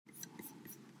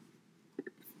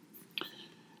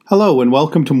Hello and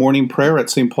welcome to morning prayer at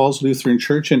St. Paul's Lutheran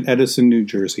Church in Edison, New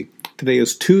Jersey. Today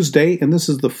is Tuesday and this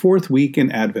is the fourth week in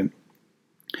Advent.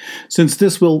 Since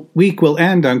this week will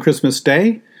end on Christmas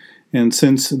Day, and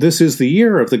since this is the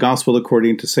year of the Gospel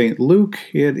according to St. Luke,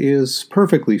 it is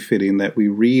perfectly fitting that we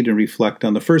read and reflect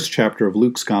on the first chapter of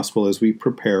Luke's Gospel as we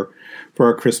prepare for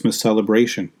our Christmas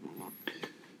celebration.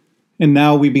 And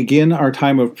now we begin our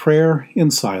time of prayer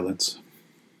in silence.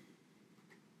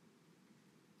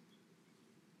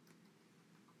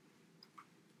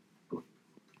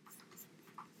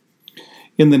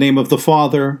 In the name of the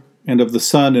Father, and of the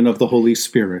Son, and of the Holy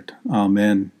Spirit.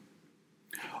 Amen.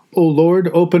 O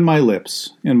Lord, open my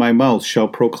lips, and my mouth shall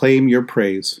proclaim your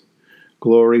praise.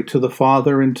 Glory to the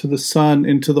Father, and to the Son,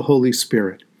 and to the Holy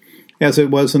Spirit, as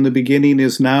it was in the beginning,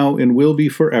 is now, and will be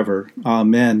forever.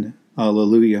 Amen.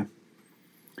 Alleluia.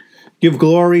 Give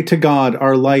glory to God,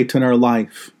 our light and our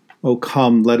life. O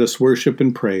come, let us worship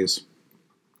and praise.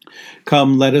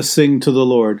 Come, let us sing to the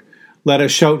Lord. Let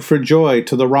us shout for joy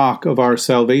to the rock of our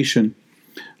salvation.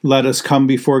 Let us come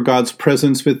before God's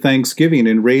presence with thanksgiving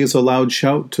and raise a loud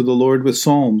shout to the Lord with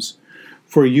psalms.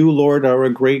 For you, Lord, are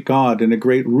a great God and a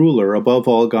great ruler above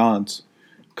all gods.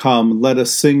 Come, let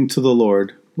us sing to the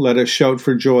Lord. Let us shout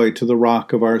for joy to the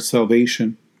rock of our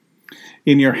salvation.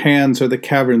 In your hands are the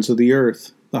caverns of the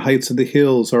earth. The heights of the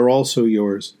hills are also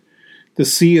yours. The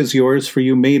sea is yours, for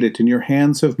you made it, and your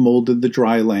hands have molded the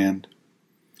dry land.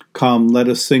 Come, let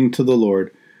us sing to the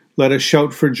Lord. Let us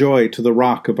shout for joy to the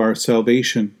rock of our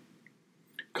salvation.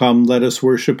 Come, let us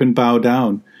worship and bow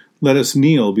down. Let us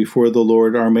kneel before the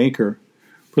Lord our Maker.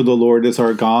 For the Lord is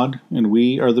our God, and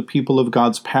we are the people of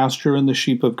God's pasture and the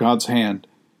sheep of God's hand.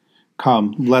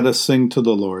 Come, let us sing to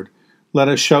the Lord. Let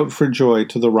us shout for joy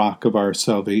to the rock of our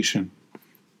salvation.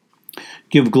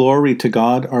 Give glory to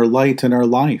God, our light and our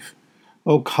life.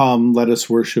 O come, let us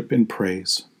worship and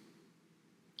praise.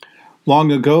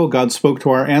 Long ago, God spoke to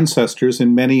our ancestors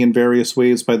in many and various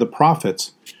ways by the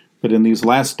prophets, but in these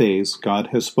last days, God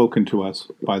has spoken to us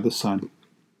by the Son.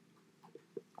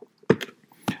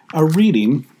 A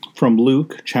reading from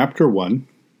Luke chapter 1,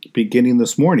 beginning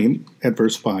this morning at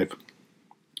verse 5.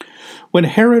 When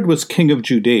Herod was king of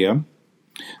Judea,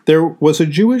 there was a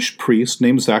Jewish priest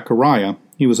named Zechariah.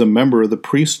 He was a member of the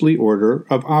priestly order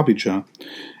of Abijah,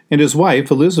 and his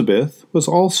wife Elizabeth was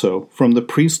also from the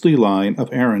priestly line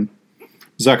of Aaron.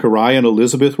 Zechariah and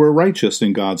Elizabeth were righteous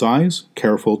in God's eyes,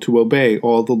 careful to obey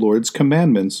all the Lord's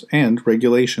commandments and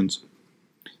regulations.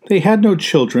 They had no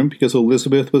children because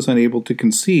Elizabeth was unable to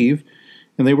conceive,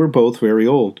 and they were both very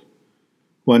old.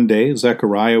 One day,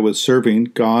 Zechariah was serving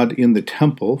God in the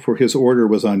temple, for his order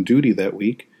was on duty that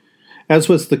week. As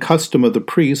was the custom of the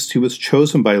priests, he was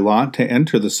chosen by lot to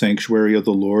enter the sanctuary of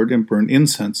the Lord and burn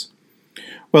incense.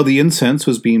 While the incense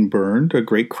was being burned, a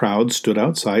great crowd stood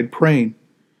outside praying.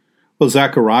 While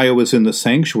Zechariah was in the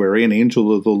sanctuary, an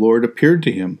angel of the Lord appeared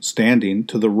to him, standing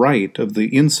to the right of the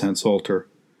incense altar.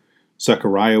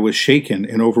 Zechariah was shaken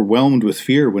and overwhelmed with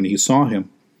fear when he saw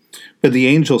him. But the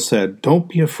angel said, "Don't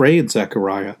be afraid,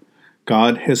 Zechariah.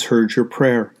 God has heard your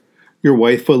prayer. Your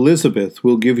wife Elizabeth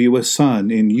will give you a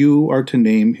son, and you are to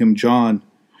name him John.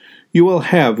 You will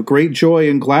have great joy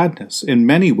and gladness, and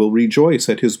many will rejoice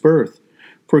at his birth,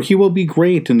 for he will be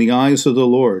great in the eyes of the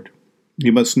Lord. He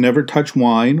must never touch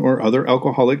wine or other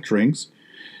alcoholic drinks.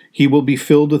 He will be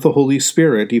filled with the Holy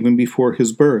Spirit even before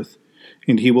his birth,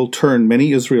 and he will turn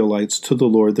many Israelites to the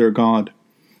Lord their God.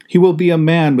 He will be a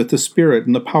man with the spirit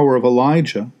and the power of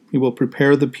Elijah. He will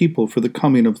prepare the people for the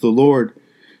coming of the Lord.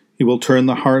 He will turn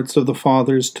the hearts of the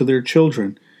fathers to their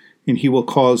children, and he will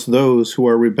cause those who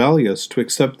are rebellious to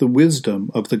accept the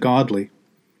wisdom of the godly."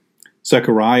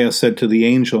 Zechariah said to the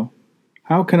angel,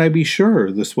 "How can I be sure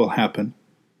this will happen?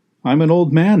 I'm an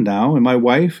old man now, and my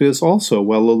wife is also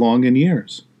well along in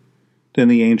years." Then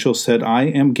the angel said, "I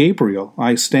am Gabriel.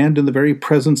 I stand in the very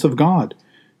presence of God.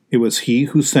 It was he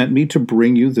who sent me to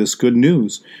bring you this good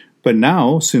news. But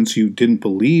now, since you didn't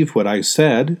believe what I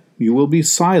said, you will be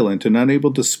silent and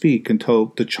unable to speak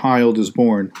until the child is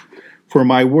born, for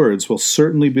my words will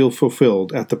certainly be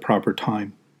fulfilled at the proper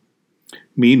time."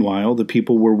 Meanwhile, the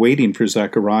people were waiting for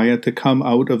Zechariah to come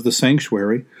out of the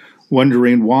sanctuary,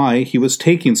 wondering why he was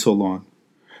taking so long.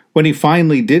 When he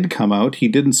finally did come out, he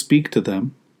didn't speak to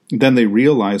them. Then they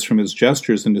realized from his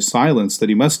gestures and his silence that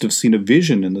he must have seen a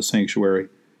vision in the sanctuary.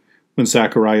 When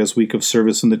Zechariah's week of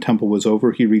service in the temple was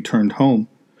over, he returned home.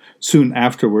 Soon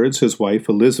afterwards, his wife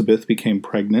Elizabeth became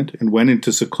pregnant and went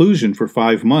into seclusion for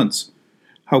 5 months.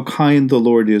 "How kind the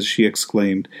Lord is," she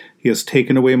exclaimed. "He has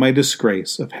taken away my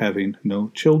disgrace of having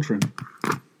no children."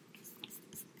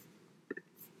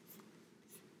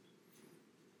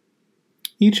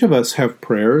 Each of us have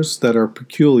prayers that are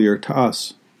peculiar to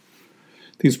us.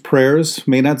 These prayers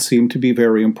may not seem to be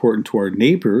very important to our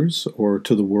neighbors or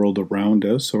to the world around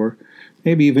us, or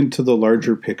maybe even to the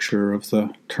larger picture of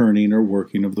the turning or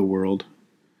working of the world.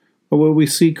 But what we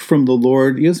seek from the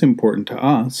Lord is important to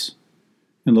us,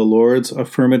 and the Lord's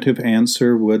affirmative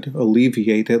answer would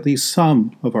alleviate at least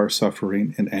some of our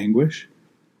suffering and anguish.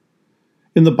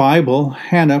 In the Bible,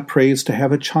 Hannah prays to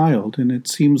have a child, and it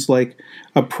seems like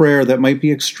a prayer that might be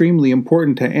extremely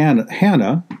important to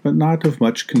Hannah, but not of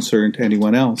much concern to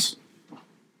anyone else.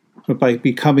 But by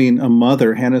becoming a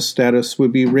mother, Hannah's status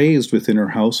would be raised within her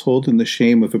household, and the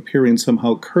shame of appearing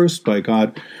somehow cursed by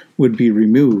God would be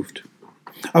removed.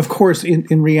 Of course,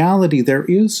 in reality, there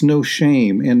is no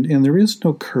shame and there is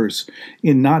no curse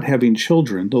in not having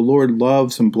children. The Lord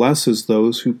loves and blesses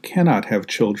those who cannot have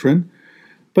children.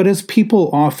 But as people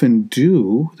often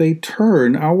do, they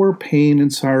turn our pain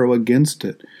and sorrow against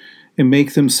it and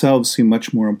make themselves seem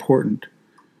much more important.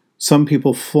 Some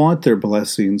people flaunt their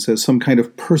blessings as some kind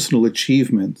of personal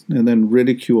achievement and then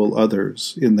ridicule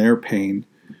others in their pain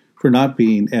for not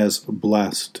being as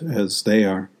blessed as they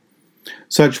are.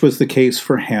 Such was the case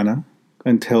for Hannah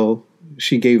until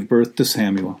she gave birth to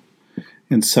Samuel,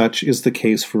 and such is the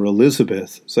case for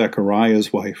Elizabeth,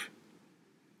 Zechariah's wife.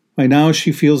 By now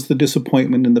she feels the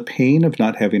disappointment and the pain of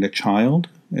not having a child,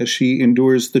 as she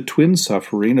endures the twin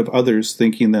suffering of others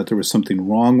thinking that there was something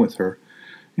wrong with her,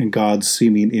 and God's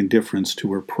seeming indifference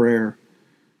to her prayer,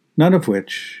 none of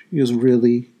which is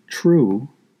really true.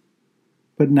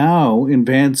 But now,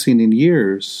 advancing in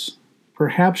years,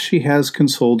 perhaps she has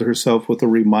consoled herself with a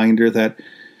reminder that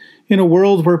in a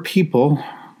world where people,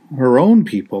 her own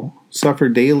people, suffer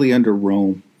daily under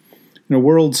Rome, in a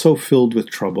world so filled with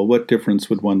trouble, what difference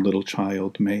would one little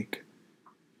child make?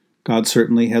 God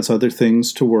certainly has other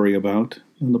things to worry about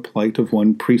than the plight of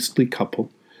one priestly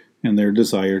couple and their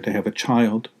desire to have a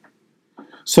child.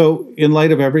 So, in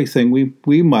light of everything,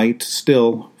 we might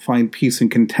still find peace and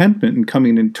contentment in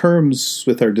coming in terms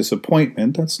with our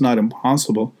disappointment. That's not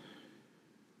impossible.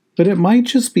 But it might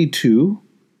just be, too,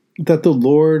 that the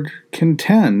Lord can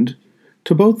tend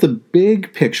to both the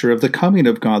big picture of the coming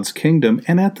of God's kingdom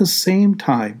and at the same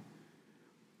time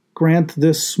grant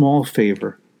this small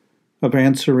favor of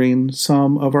answering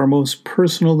some of our most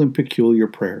personal and peculiar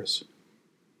prayers.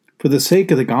 For the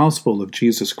sake of the gospel of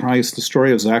Jesus Christ, the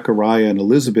story of Zechariah and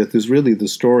Elizabeth is really the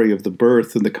story of the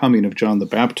birth and the coming of John the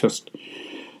Baptist,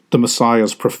 the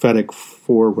Messiah's prophetic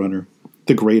forerunner,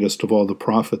 the greatest of all the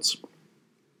prophets.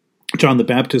 John the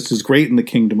Baptist is great in the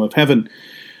kingdom of heaven.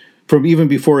 From even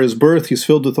before his birth, he's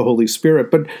filled with the Holy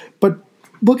Spirit. But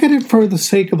look at it for the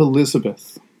sake of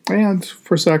Elizabeth and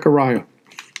for Zechariah.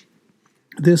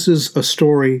 This is a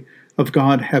story of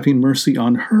God having mercy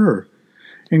on her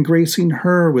and gracing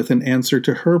her with an answer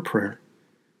to her prayer.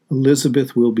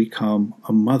 Elizabeth will become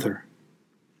a mother.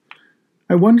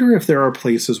 I wonder if there are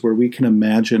places where we can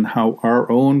imagine how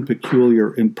our own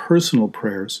peculiar and personal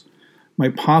prayers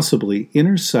might possibly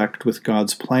intersect with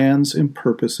God's plans and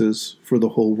purposes for the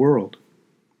whole world.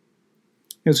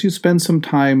 As you spend some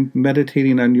time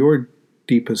meditating on your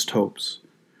deepest hopes,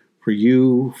 for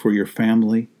you, for your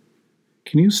family,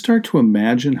 can you start to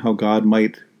imagine how God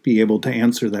might be able to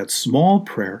answer that small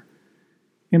prayer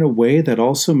in a way that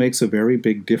also makes a very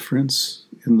big difference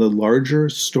in the larger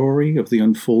story of the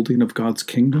unfolding of God's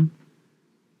kingdom?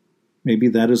 Maybe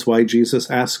that is why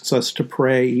Jesus asks us to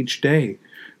pray each day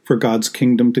for God's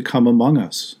kingdom to come among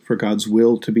us, for God's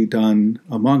will to be done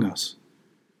among us.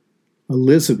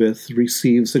 Elizabeth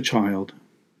receives a child,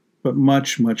 but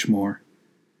much, much more.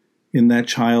 In that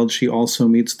child, she also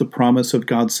meets the promise of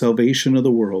God's salvation of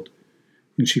the world,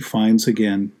 and she finds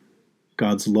again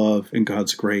God's love and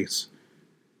God's grace,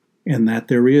 and that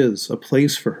there is a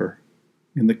place for her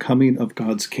in the coming of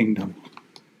God's kingdom,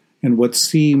 and what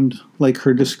seemed like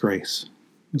her disgrace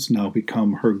has now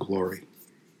become her glory.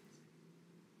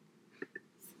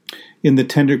 In the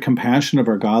tender compassion of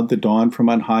our God, the dawn from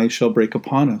on high shall break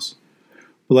upon us.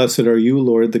 Blessed are you,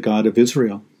 Lord, the God of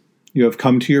Israel. You have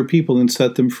come to your people and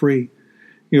set them free.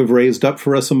 You have raised up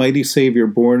for us a mighty Savior,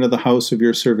 born of the house of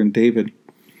your servant David.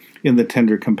 In the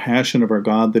tender compassion of our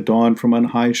God, the dawn from on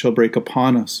high shall break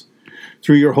upon us.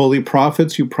 Through your holy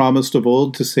prophets you promised of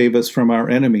old to save us from our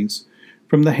enemies,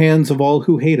 from the hands of all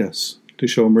who hate us, to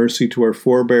show mercy to our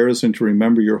forebears and to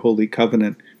remember your holy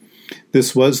covenant.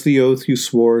 This was the oath you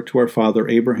swore to our father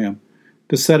Abraham,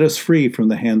 to set us free from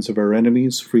the hands of our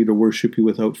enemies, free to worship you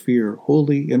without fear,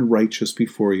 holy and righteous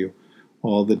before you,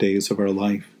 all the days of our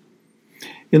life.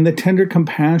 In the tender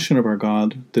compassion of our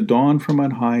God, the dawn from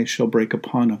on high shall break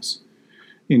upon us.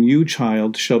 And you,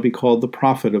 child, shall be called the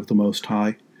prophet of the Most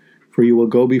High, For you will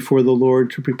go before the Lord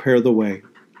to prepare the way,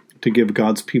 to give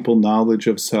God's people knowledge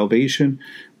of salvation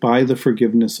by the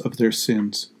forgiveness of their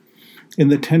sins. In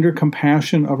the tender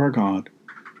compassion of our God,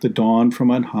 the dawn from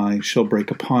on high shall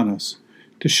break upon us,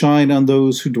 to shine on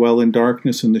those who dwell in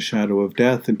darkness and the shadow of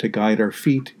death, and to guide our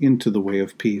feet into the way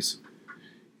of peace.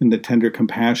 In the tender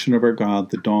compassion of our God,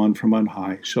 the dawn from on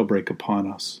high shall break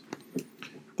upon us.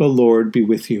 The Lord be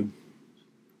with you.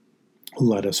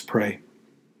 Let us pray.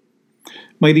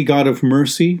 Mighty God of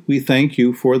mercy, we thank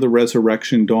you for the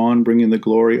resurrection dawn, bringing the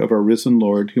glory of our risen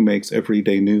Lord who makes every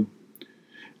day new.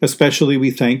 Especially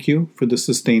we thank you for the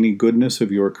sustaining goodness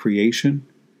of your creation,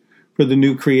 for the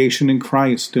new creation in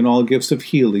Christ and all gifts of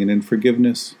healing and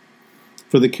forgiveness,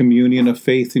 for the communion of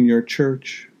faith in your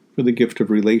church, for the gift of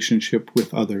relationship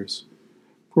with others.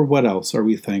 For what else are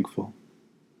we thankful?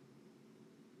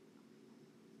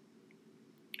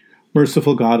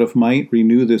 Merciful God of might,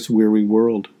 renew this weary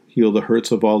world. Heal the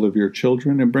hurts of all of your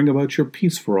children, and bring about your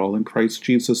peace for all in Christ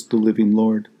Jesus, the living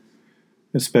Lord.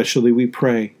 Especially we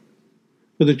pray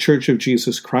for the Church of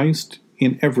Jesus Christ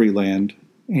in every land,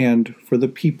 and for the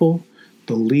people,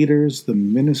 the leaders, the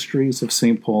ministries of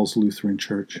St. Paul's Lutheran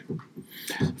Church.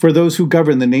 For those who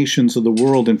govern the nations of the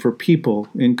world, and for people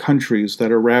in countries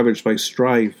that are ravaged by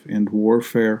strife and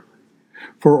warfare.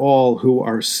 For all who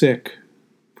are sick,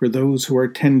 for those who are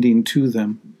tending to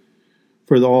them,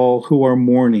 for all who are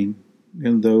mourning,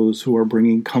 and those who are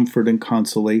bringing comfort and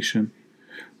consolation,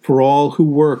 for all who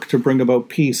work to bring about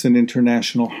peace and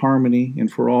international harmony, and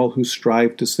for all who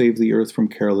strive to save the earth from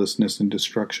carelessness and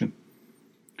destruction.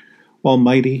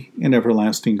 Almighty and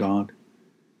everlasting God,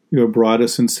 you have brought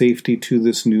us in safety to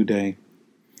this new day.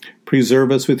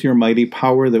 Preserve us with your mighty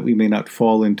power, that we may not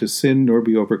fall into sin nor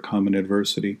be overcome in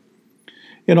adversity.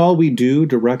 In all we do,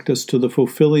 direct us to the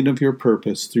fulfilling of your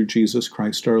purpose through Jesus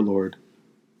Christ our Lord.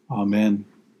 Amen.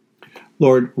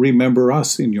 Lord, remember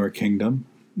us in your kingdom,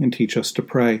 and teach us to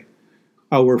pray.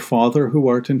 Our Father, who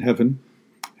art in heaven,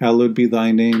 hallowed be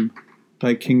thy name.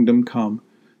 Thy kingdom come,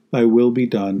 thy will be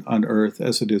done on earth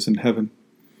as it is in heaven.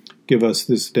 Give us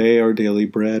this day our daily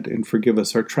bread, and forgive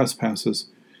us our trespasses,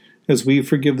 as we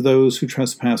forgive those who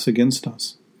trespass against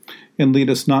us. And lead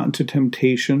us not into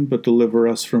temptation, but deliver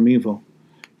us from evil.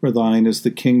 For thine is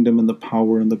the kingdom and the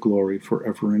power and the glory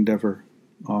forever and ever.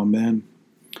 Amen.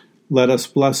 Let us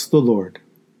bless the Lord.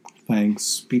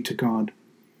 Thanks be to God.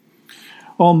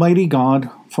 Almighty God,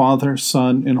 Father,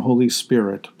 Son, and Holy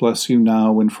Spirit, bless you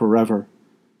now and forever.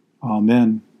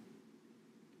 Amen.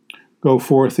 Go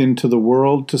forth into the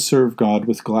world to serve God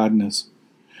with gladness.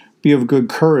 Be of good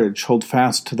courage, hold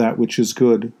fast to that which is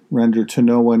good, render to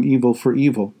no one evil for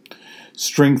evil.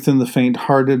 Strengthen the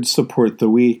faint-hearted, support the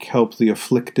weak, help the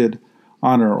afflicted,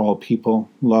 honor all people,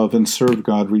 love and serve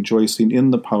God, rejoicing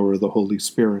in the power of the Holy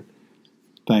Spirit.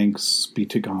 Thanks be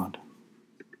to God.